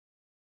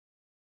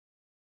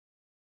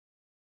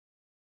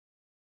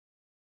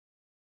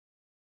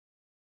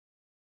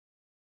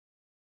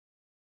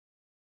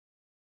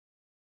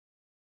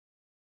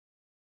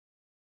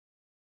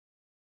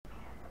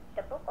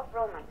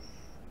Romans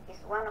is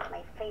one of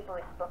my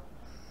favorite books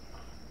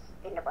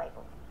in the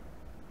Bible.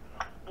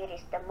 It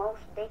is the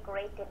most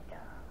decorated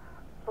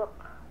book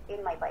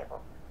in my Bible.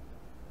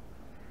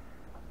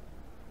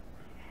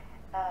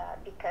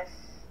 Because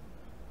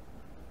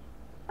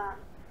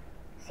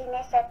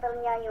sinisettle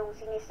niya yung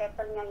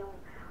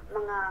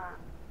mga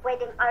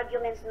pwedeng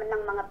arguments ng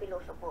mga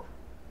pilosopo.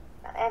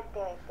 And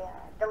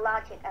the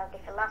logic of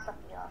the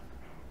philosophy of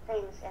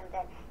things, and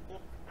then it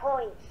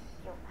points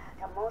to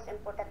the most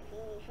important.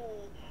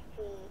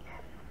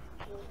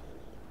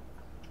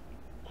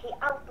 He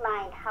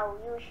outlined how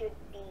we should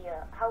be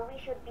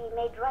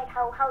made right.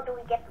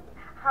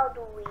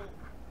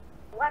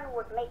 One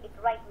would make it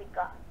right with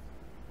God.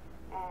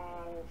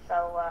 And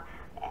so,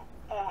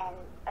 and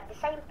at the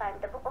same time,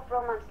 the book of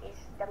Romans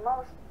is the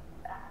most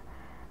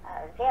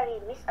very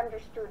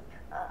misunderstood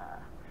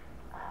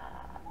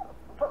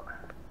book.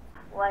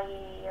 Why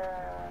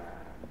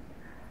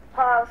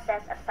Paul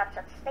says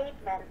such a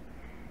statement,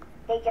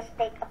 they just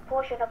take a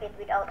portion of it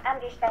without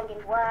understanding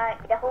why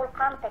the whole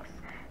context.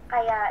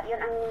 Kaya yun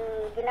ang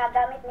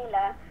ginagamit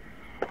nila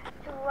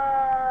to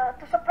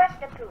suppress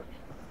the truth,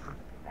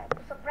 right? To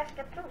suppress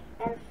the truth.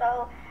 And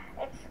so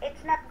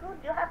it's not good.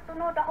 You have to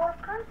know the whole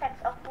context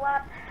of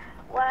why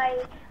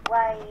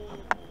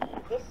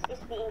this is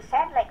being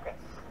said like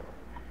this.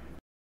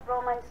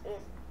 Romans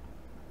is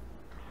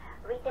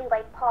written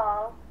by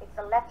Paul. It's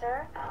a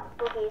letter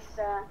to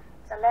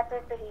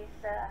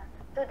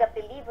the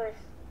believers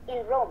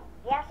in Rome.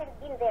 He hasn't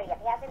been there yet.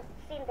 He hasn't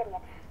seen them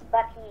yet,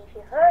 but he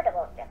heard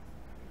about them.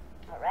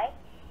 All right,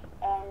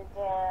 and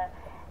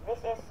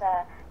this is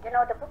the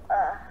book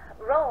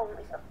Rome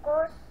is of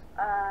course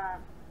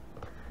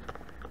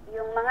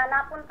yung mga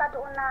napunta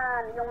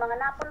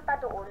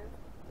doon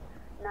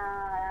na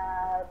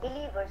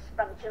believers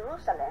from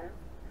Jerusalem.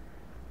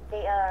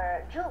 They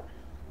are Jews,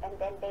 and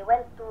then they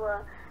went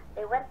to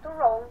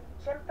Rome.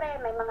 Siyempre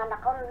may mga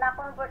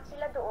na-convert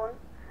sila doon.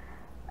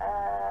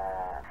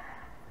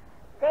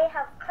 They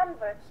have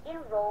converts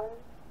in Rome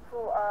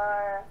who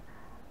are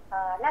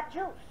not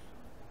Jews.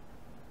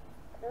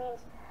 It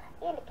means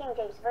in the King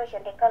James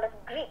Version they call it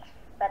Greeks,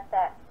 but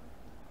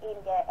in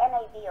the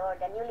NIV or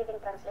the New Living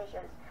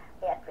Translations,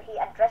 he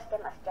addressed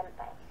them as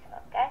Gentiles.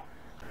 Okay,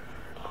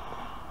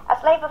 a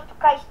slave of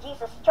Christ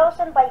Jesus,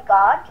 chosen by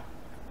God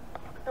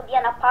to be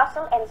an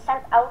apostle and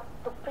sent out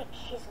to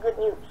preach His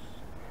good news.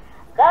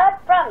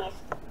 God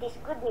promised this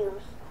good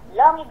news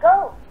long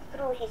ago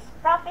through His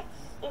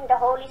prophets in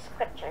the Holy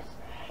Scriptures.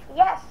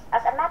 Yes,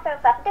 as a matter of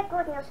fact, the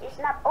good news is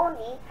not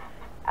only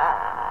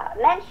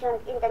mentioned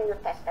in the New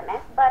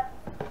Testament, but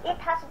it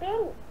has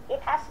been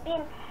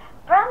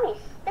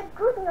promised. The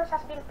good news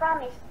has been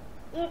promised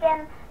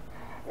even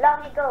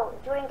long ago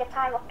during the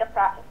time of the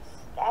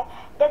prophets. Okay,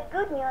 the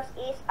good news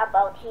is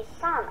about His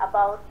Son,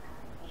 about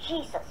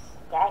Jesus.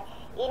 Okay,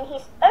 in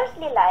His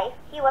earthly life,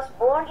 He was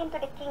born into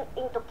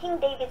King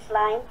David's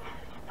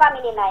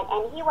family line,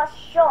 and He was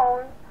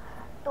shown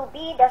to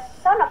be the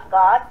Son of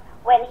God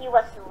when He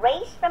was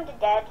raised from the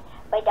dead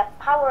by the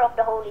power of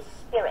the Holy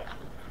Spirit.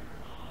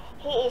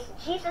 He is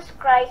Jesus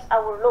Christ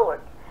our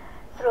Lord.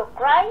 Through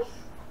Christ,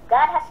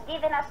 God has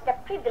given us the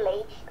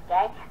privilege,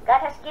 okay? God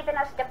has given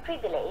us the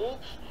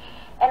privilege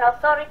and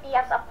authority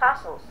as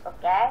apostles,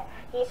 okay?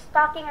 He's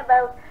talking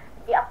about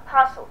the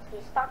apostles.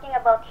 He's talking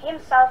about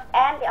Himself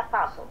and the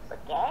apostles,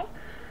 okay?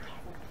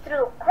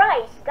 Through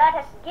Christ, God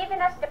has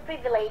given us the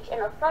privilege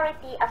and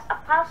authority as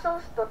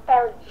apostles to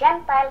tell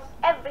Gentiles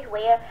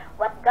everywhere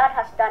what God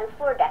has done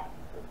for them,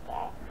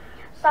 okay?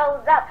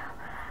 So that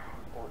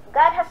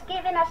God has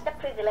given us the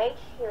privilege,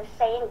 he was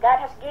saying, God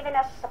has given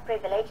us the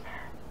privilege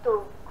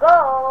to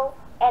go,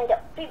 and the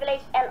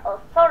privilege and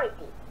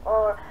authority,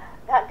 or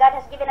God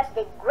has given us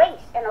the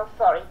grace and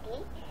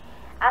authority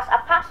as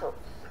apostles,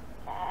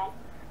 okay?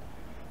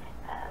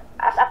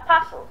 As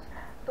apostles,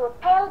 to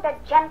tell the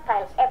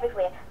Gentiles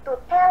everywhere, to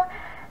tell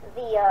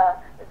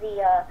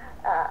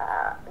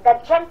the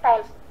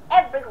Gentiles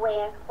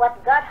everywhere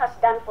what God has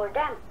done for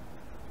them,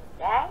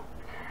 okay?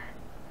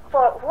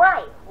 For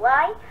why?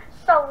 Why?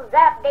 So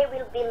that they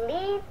will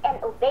believe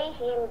and obey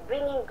Him,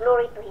 bringing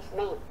glory to His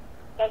name.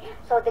 Okay?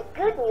 So the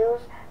good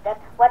news that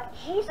what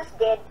Jesus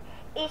did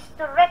is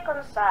to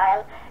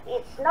reconcile.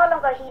 It's no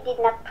longer He did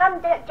not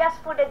come there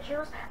just for the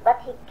Jews, but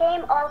He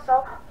came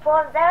also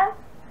for the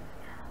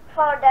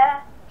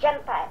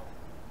Gentiles.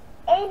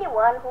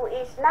 Anyone who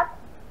is not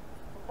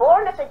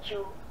born as a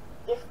Jew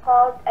is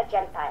called a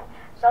Gentile.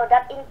 So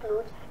that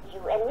includes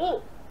you and me.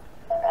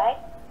 Right?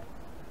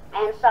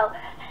 And so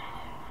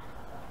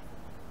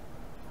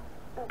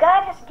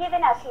God has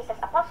given us, he says,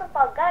 Apostle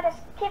Paul, God has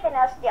given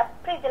us the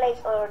privilege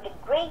or the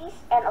grace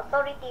and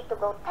authority to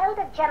go tell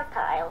the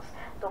Gentiles,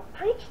 to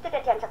preach to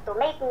the Gentiles, to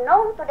make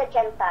known to the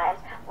Gentiles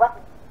what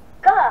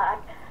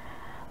God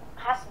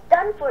has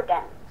done for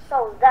them,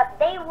 so that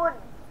they would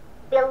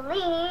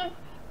believe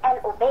and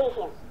obey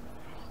Him.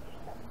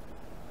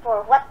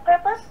 For what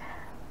purpose?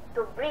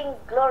 To bring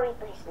glory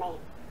to His name.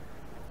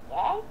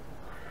 Okay?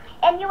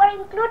 And you are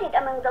included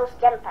among those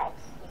Gentiles,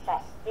 he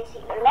says.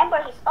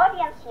 Remember, his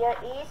audience here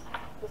is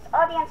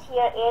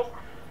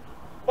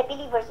the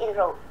believers in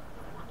Rome.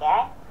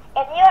 Okay?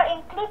 And you are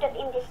included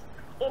in this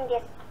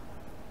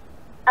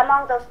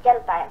among those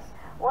Gentiles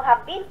who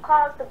have been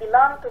called to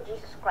belong to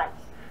Jesus Christ.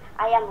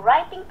 I am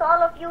writing to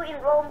all of you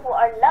in Rome who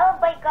are loved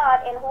by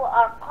God and who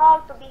are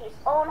called to be His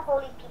own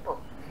holy people.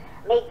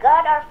 May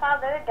God our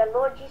Father, the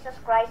Lord Jesus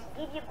Christ,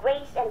 give you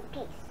grace and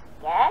peace.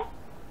 Okay?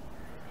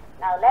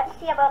 Now let's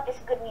see about this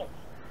good news.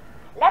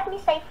 Let me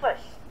say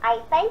first,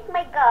 I thank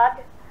my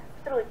God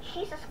through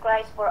Jesus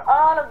Christ for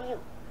all of you.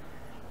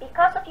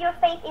 Because of your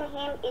faith in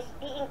Him is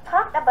being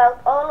talked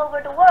about all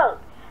over the world.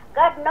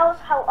 God knows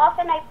how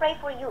often I pray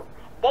for you,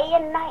 day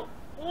and night.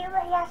 He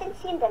hasn't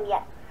seen them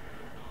yet.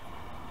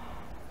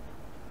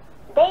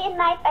 Day and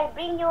night I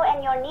bring you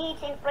and your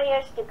needs in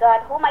prayers to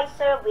God, whom I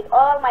serve with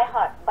all my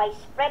heart by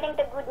spreading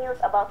the good news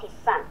about His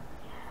Son.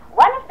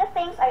 One of the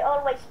things I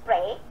always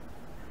pray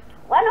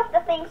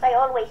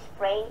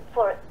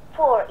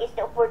for is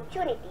the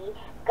opportunity,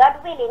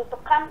 God willing, to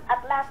come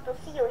at last to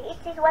see you.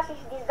 It was His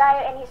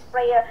desire and His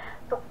prayer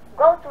to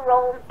go to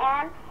Rome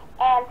and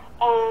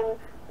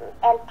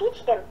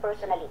teach them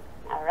personally.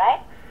 All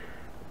right?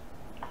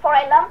 For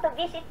I long to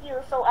visit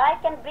you so I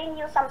can bring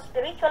you some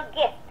spiritual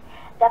gift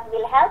that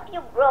will help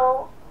you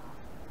grow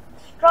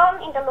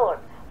strong in the Lord.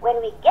 When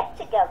we get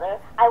together,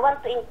 I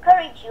want to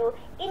encourage you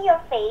in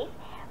your faith,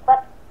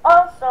 but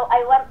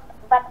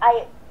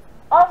I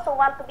also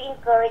want to be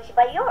encouraged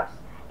by yours.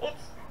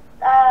 It's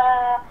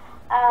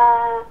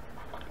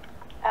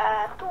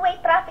two-way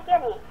traffic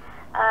yan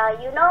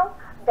eh. You know,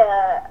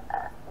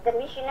 the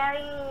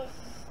missionaries,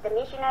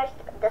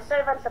 the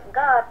servants of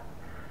God,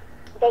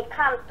 they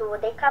come to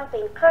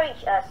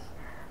encourage us,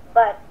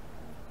 but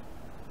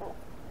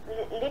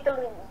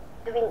little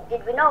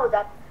did we know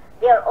that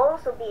they are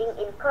also being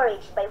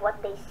encouraged by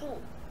what they see.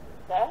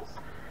 Okay,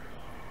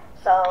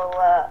 so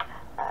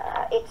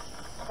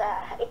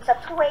it's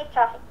a two-way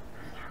traffic.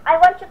 I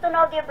want you to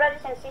know, dear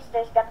brothers and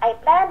sisters, that I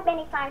planned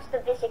many times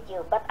to visit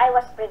you, but I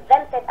was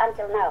prevented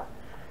until now.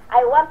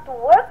 I want to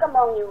work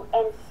among you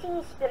and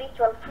see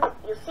spiritual fruit.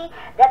 You see,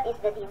 that is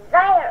the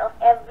desire of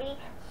every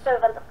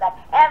servant of God,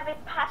 every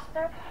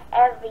pastor,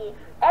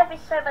 every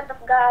servant of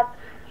God.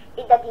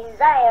 The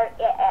desire,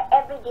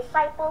 every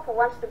disciple who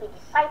wants to be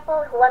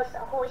discipled,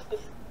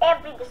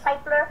 every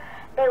discipler,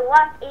 they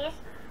want is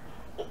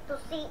to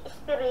see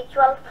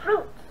spiritual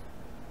fruit.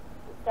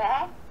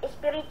 Okay,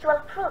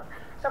 spiritual fruit.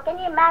 So can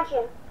you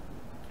imagine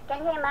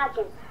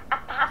a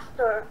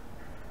pastor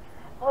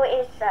who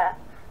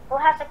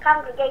has a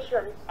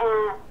congregation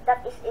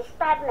that is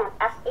stagnant,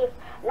 as if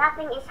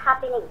nothing is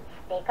happening?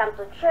 They come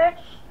to church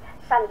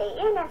Sunday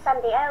in and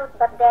Sunday out,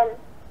 but then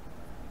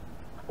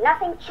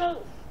nothing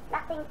changed.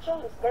 Nothing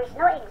changed. There's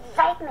no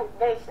excitement.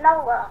 There is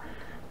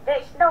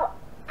no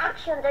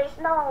action. There is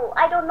no,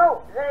 I don't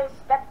know. There is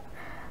that.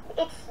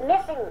 It's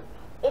missing.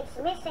 It's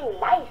missing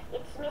life.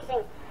 It's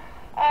missing,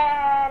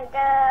 and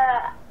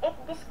it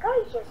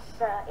discourages.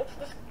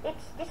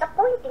 It's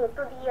disappointing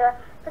to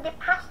the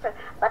pastor.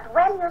 But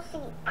when you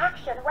see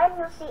action, when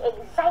you see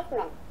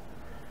excitement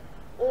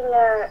in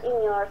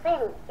your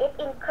thing, it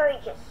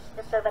encourages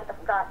the servant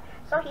of God.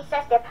 So he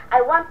says that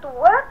I want to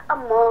work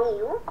among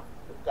you.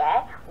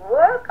 Okay,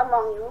 work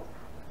among you,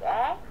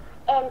 okay,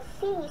 and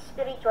see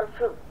spiritual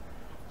fruit,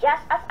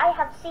 just as I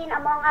have seen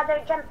among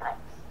other Gentiles.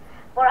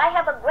 For I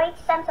have a great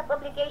sense of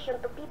obligation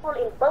to people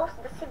in both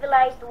the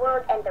civilized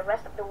world and the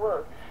rest of the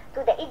world,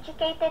 to the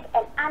educated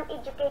and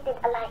uneducated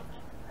alike.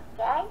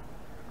 Okay,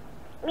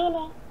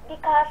 meaning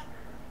because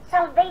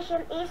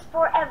salvation is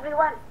for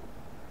everyone.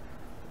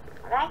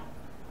 All right.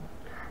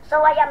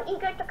 So I am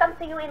eager to come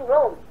to you in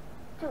Rome,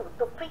 too,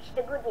 to preach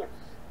the good news.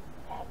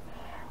 Okay?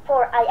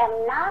 For I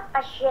am not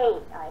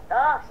ashamed.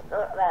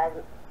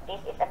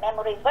 This is a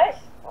memory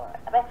verse.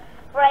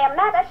 For I am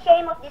not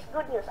ashamed of this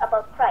good news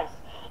about Christ.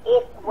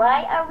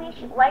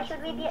 Why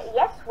should we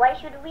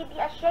be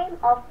ashamed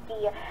of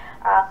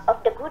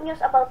the good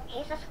news about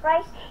Jesus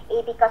Christ?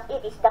 Because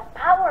it is the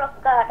power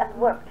of God at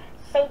work,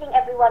 saving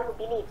everyone who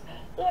believes.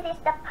 It is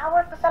the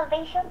power to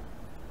salvation.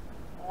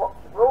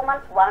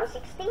 Romans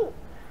 1:16.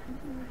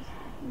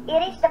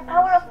 It is the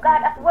power of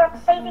God at work,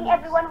 saving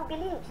everyone who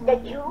believes, the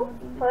Jew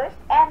first,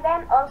 and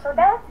then also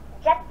the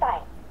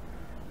Gentile.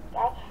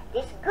 Okay?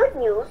 This good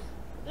news,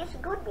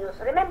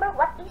 remember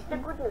what is the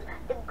good news?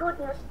 The good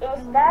news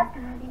is that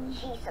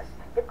Jesus.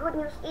 The good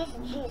news is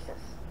Jesus.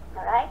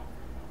 Alright?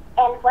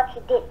 And what He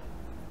did.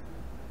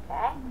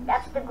 Okay?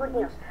 That's the good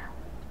news.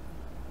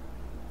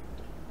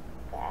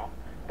 Okay?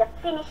 The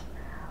finished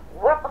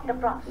work of the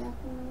cross.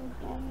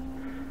 Okay?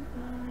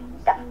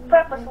 The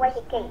purpose why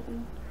He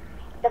came.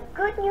 The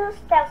good news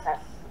tells us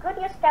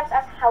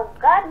how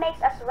God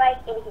makes us right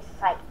in His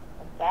sight.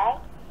 Okay?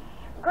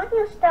 Good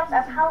news tells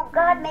us how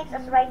God makes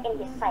us right in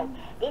His sight.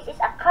 This is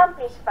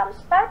accomplished from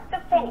start to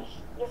finish.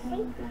 You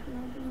see?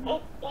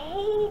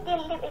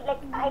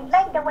 I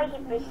like the way He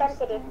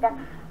presented it.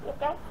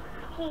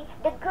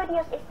 The good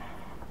news is,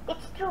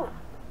 it's true.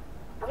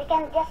 We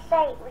can just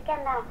say,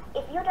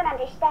 if you don't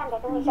understand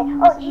that, we say,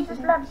 oh, Jesus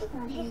loves you,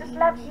 Jesus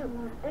loves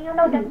you. Do you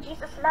know that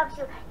Jesus loves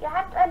you? You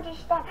have to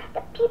understand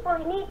the people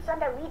needs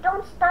under. We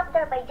don't stop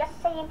there by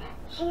just saying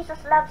Jesus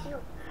loves you.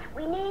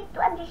 We need to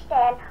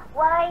understand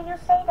why you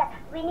say that.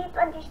 We need to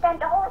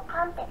understand the whole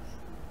context.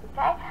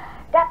 Okay,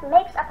 that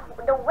makes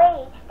up the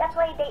way. That's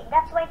why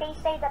they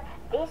say that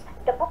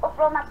the book of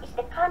Romans is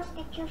the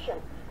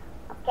constitution,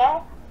 okay,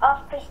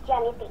 of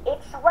Christianity.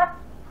 It's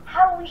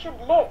how we should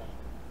live.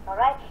 All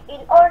right,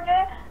 in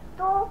order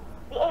to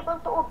be able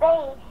to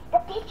obey the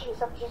teachings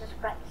of Jesus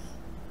Christ.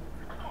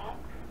 Okay.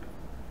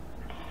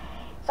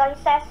 So it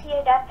says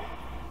here that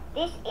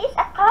this is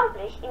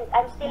accomplished,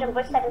 I'm still in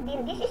verse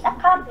 17, this is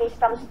accomplished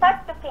from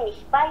start to finish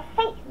by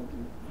faith.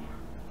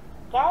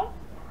 Okay?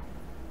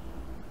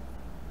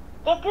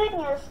 The good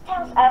news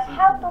tells us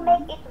how to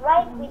make it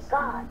right with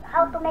God.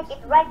 How to make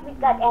it right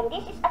with God. And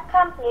this is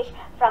accomplished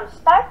from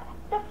start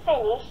to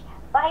finish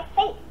by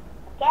faith.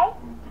 Okay?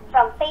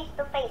 From faith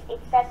to faith.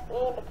 It says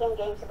in the King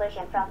James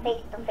Version, from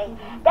faith to faith.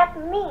 That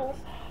means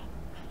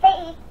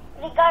faith,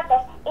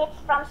 regardless, it's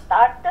from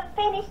start to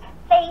finish.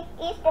 Faith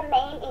is the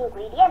main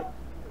ingredient.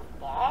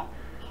 Okay?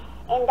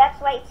 And that's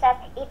why it says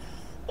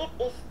it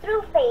is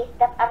through faith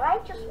that a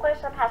righteous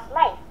person has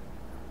life.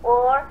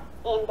 Or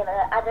in the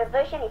other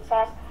version it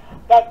says,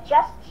 the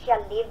just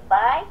shall live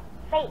by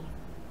faith.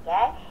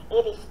 Okay?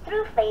 It is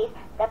through faith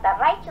that a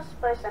righteous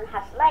person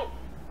has life.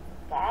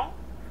 Okay?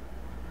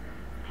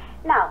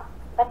 Now,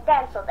 but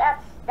then, so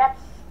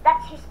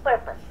that's his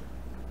purpose.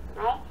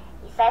 Right?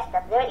 He says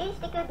that there is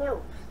the good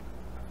news.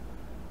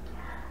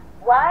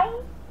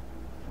 Why?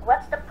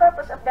 What's the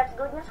purpose of that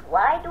good news?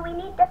 Why do we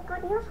need that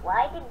good news?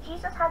 Why did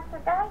Jesus have to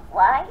die?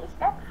 Why is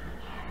that?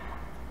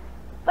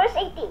 Verse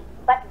 18,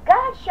 but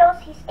God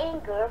shows his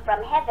anger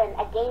from heaven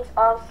against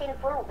all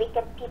sinful,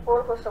 wicked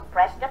people who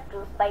suppress the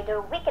truth by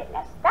their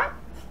wickedness. That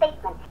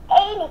statement,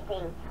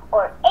 anything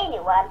or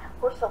anyone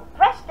who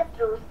suppress the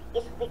truth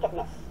is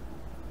wickedness.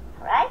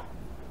 Right?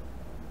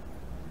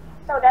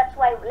 So that's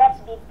why let's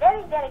be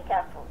very, very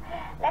careful.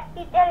 Let's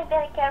be very,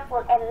 very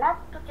careful and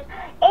not to just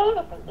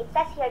anything. It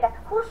says here that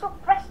who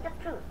suppress the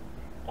truth.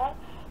 Okay?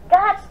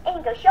 God's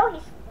anger,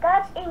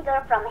 God's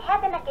anger from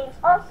heaven against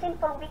all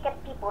sinful, wicked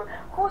people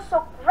who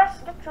suppress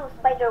the truth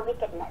by their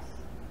wickedness.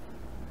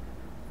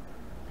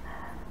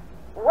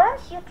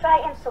 Once you try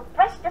and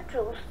suppress the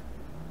truth,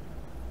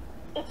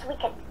 it's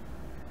wicked.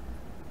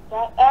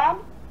 Okay? And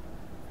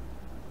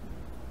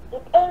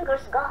it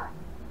angers God.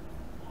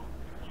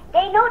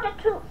 They know the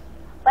truth,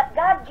 but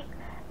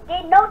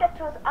they know the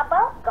truth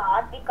about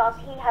God because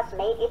he has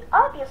made it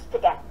obvious to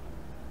them.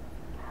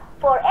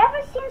 For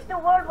ever since the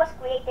world was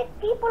created,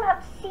 people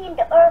have seen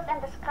the earth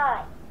and the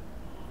sky.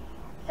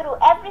 Through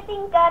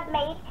everything God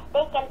made,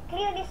 they can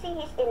clearly see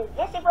his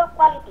invisible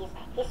qualities,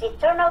 his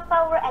eternal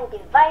power and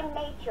divine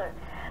nature.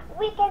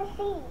 We can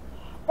see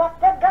that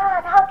the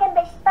God, how can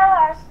the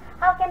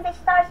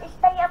stars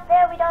stay up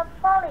there without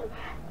falling?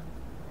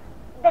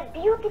 The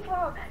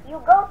beautiful,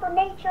 you go to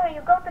nature,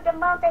 you go to the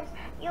mountains,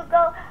 you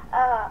go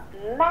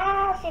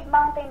massive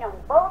mountain on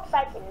both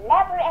sides,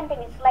 never ending.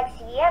 It's like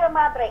Sierra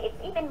Madre. It's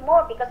even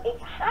more because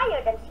it's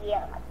higher than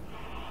Sierra Madre.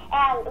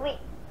 And with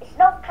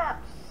snow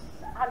caps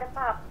on the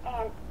top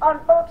and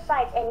on both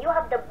sides, and you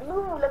have the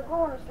blue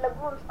lagoons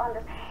on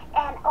the,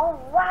 and oh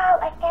wow,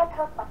 I can't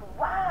help but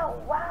wow,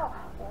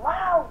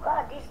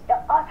 God,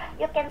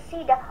 you can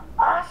see the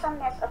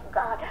awesomeness of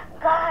God.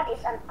 God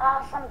is an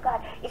awesome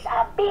God. It's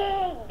a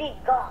big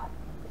God.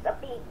 It's a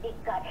big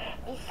God.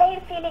 The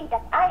same feeling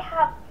that I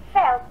have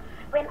felt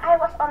when I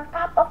was on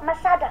top of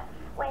Masada,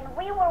 when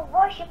we were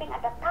worshiping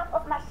at the top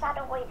of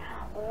Masada,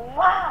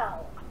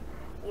 wow,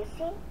 you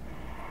see,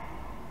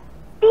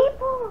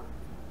 people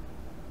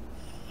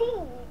see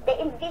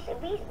the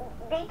invisible.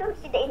 They don't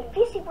see the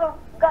invisible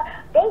God.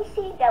 They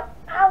see the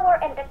power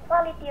and the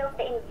quality of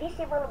the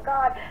invisible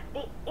God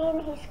in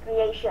his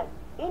creation.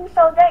 And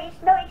so there is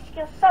no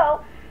excuse.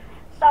 So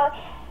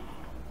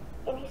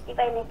in his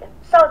divine nature.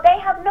 So they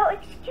have no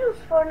excuse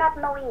for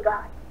not knowing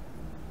God.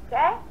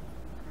 Okay?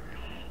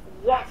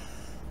 Yes.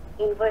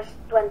 In verse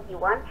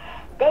 21,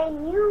 they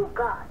knew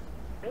God.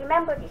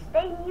 Remember this.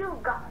 They knew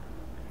God.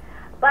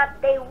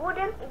 But they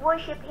wouldn't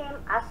worship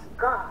him as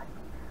God.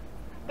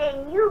 They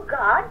knew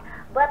God,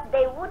 but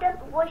they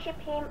wouldn't worship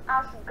him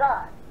as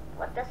God.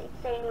 What does it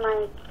say in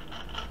my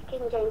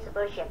King James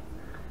Version?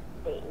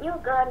 They knew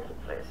God,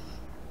 verse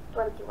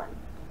 21.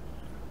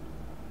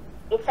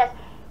 It says,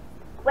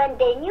 when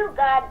they knew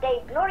God,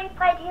 they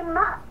glorified him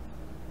not.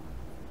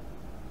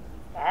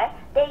 Okay?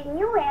 They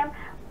knew him,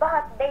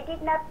 but they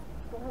did not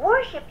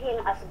worship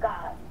him as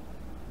God.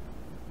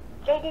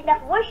 They did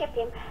not worship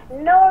him,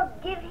 nor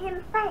give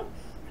him thanks.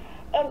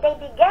 And they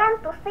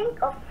began to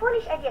think of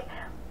foolish ideas.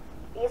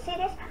 You see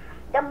this?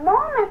 The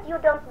moment you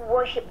don't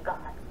worship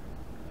God,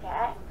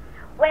 okay?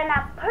 When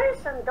a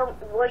person don't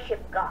worship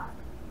God,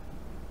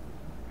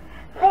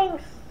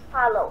 things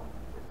follow,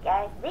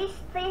 okay? These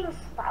things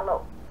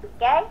follow,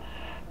 okay?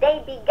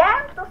 They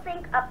began to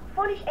think of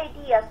foolish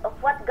ideas of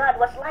what God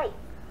was like.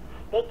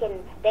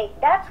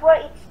 That's where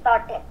it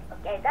started.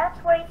 Okay, that's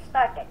where it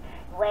started.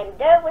 When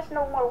there was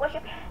no more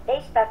worship,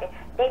 they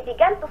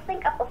began to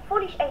think up of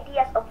foolish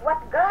ideas of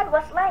what God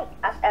was like.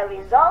 As a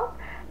result,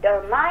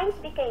 their minds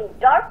became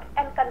dark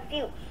and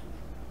confused.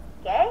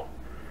 Okay?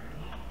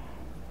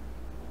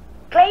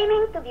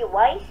 Claiming to be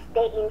wise,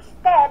 they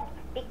instead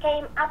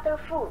became utter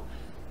fools.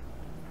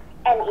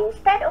 And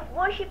instead of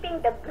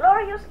worshiping the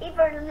glorious,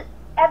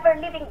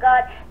 ever-living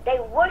God, they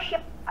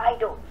worship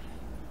idols.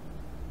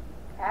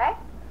 Okay?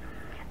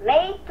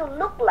 Made to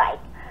look like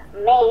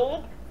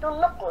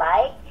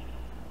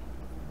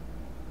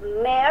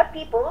mere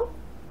people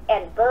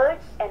and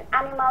birds and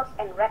animals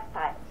and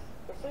reptiles.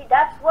 You see,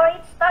 that's where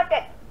it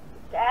started.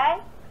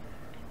 Okay?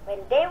 When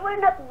they were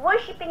not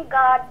worshiping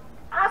God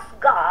as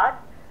God,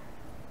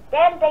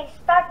 then they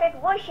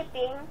started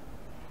worshiping,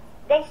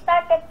 they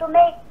started to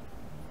make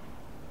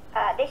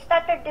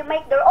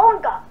their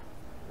own God.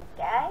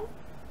 Okay?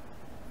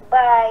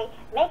 By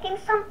making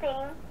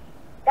something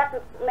that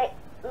may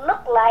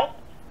look like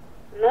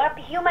mere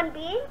human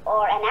being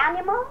or an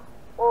animal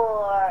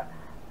or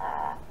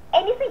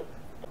anything.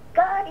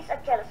 God is a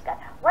jealous God.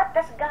 What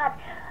does God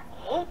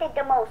hated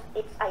the most?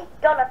 It's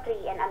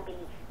idolatry and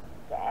unbelief.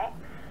 Okay?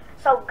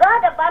 So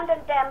God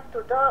abandoned them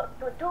to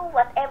do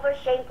whatever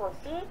shameful.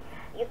 See,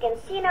 you can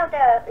see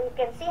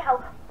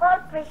how Paul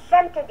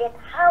presented it,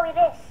 how it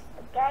is.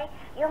 Okay?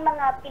 Yung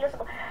mga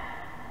philosopher.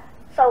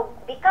 So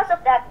because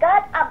of that,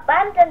 God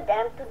abandoned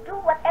them to do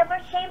whatever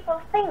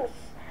shameful things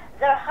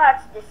their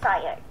hearts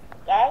desired.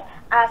 Okay?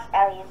 As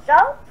a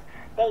result,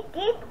 they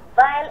did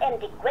vile and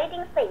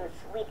degrading things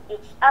with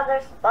each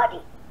other's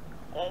bodies.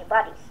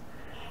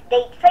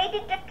 They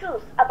traded the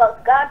truth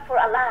about God for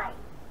a lie.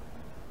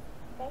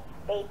 Okay?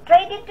 They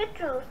traded the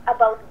truth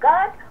about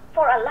God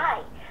for a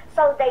lie.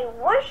 So they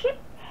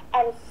worshiped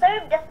and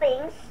served the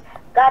things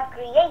God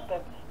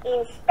created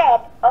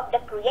instead of the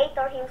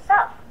Creator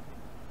Himself.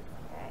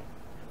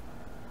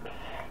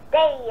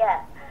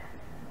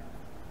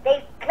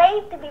 They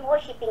claim to be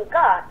worshiping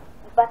God,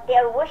 but they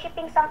are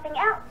worshiping something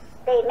else.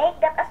 They make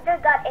that as their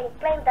God and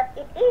claim that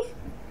it is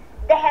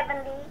the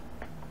heavenly,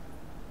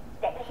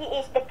 that He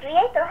is the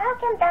Creator. How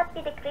can that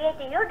be the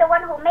Creator? You're the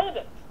one who made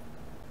it.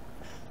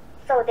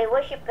 So they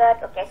worship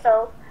God. Okay,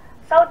 so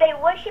they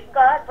worship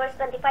God. Verse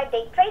 25,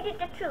 they traded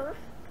the truth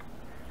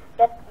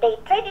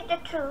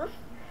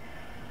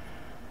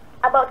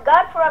about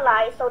God for a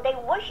lie, so they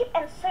worship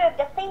and serve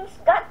the things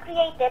God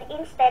created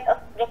instead of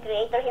the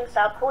Creator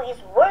Himself, who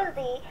is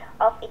worthy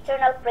of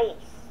eternal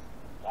praise.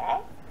 Okay?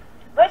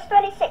 Verse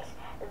 26,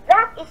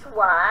 that is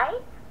why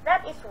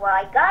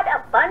God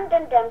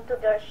abandoned them to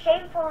their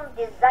shameful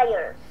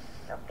desires.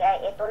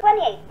 Okay? Ito,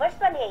 28, verse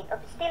 28 of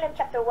still in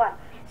chapter 1.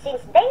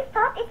 Since they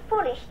thought it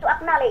foolish to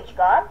acknowledge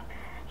God,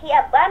 He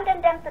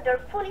abandoned them to their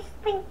foolish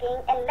thinking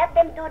and let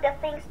them do the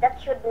things that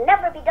should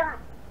never be done.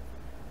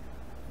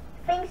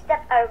 Things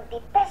that are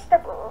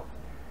detestable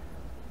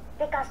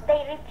because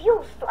they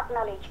refuse to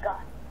acknowledge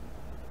God.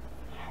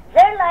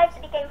 Their lives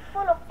became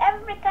full of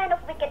every kind of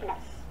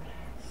wickedness,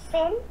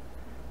 sin,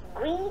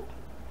 greed,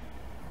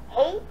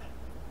 hate,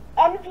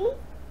 envy,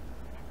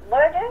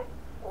 murder,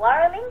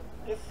 quarreling,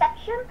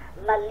 deception,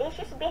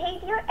 malicious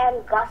behavior,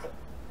 and gossip.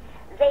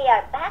 They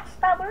are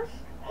backstabbers,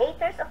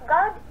 haters of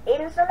God,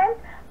 insolent,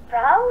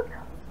 proud,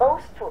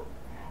 boastful.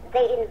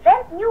 They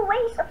invent new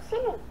ways of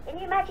sinning. Can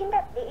you imagine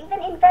that? They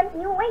even invent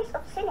new ways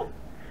of sinning.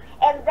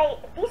 And they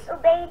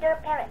disobey their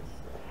parents.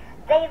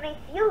 They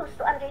refuse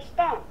to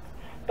understand.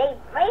 They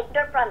break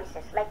their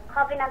promises like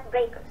covenant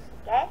breakers.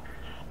 Okay?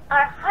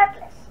 Are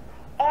heartless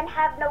and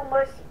have no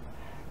mercy.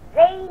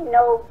 They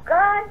know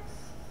God's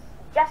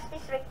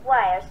justice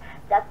requires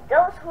that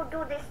those who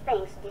do these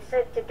things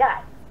deserve to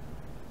die.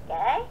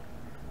 Okay?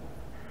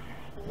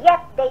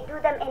 Yet they do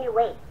them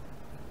anyway.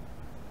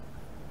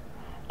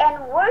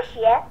 And worse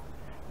yet,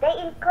 they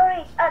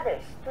encourage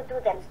others to do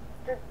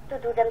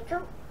them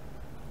too.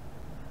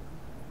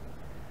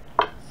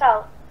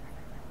 So,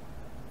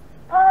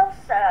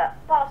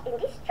 Paul's in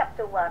this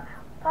chapter 1,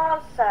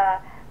 Paul's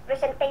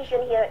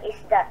presentation here is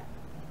that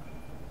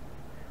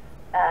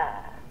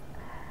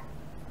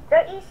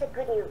there is a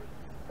good news,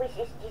 which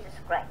is Jesus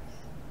Christ.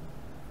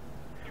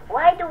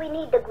 Why do we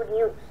need the good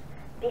news?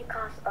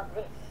 Because of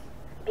this.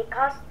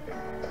 Because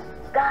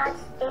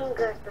God's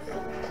anger to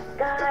sin.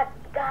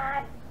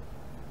 God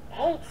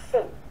hates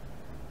sin.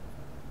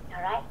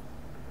 Alright?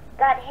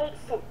 God hates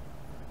sin.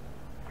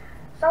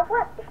 So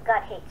what if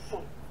God hates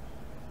sin?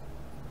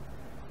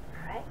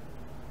 Alright?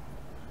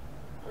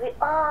 We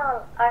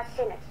all are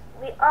sinners.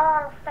 We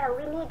all fail.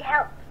 We need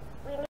help.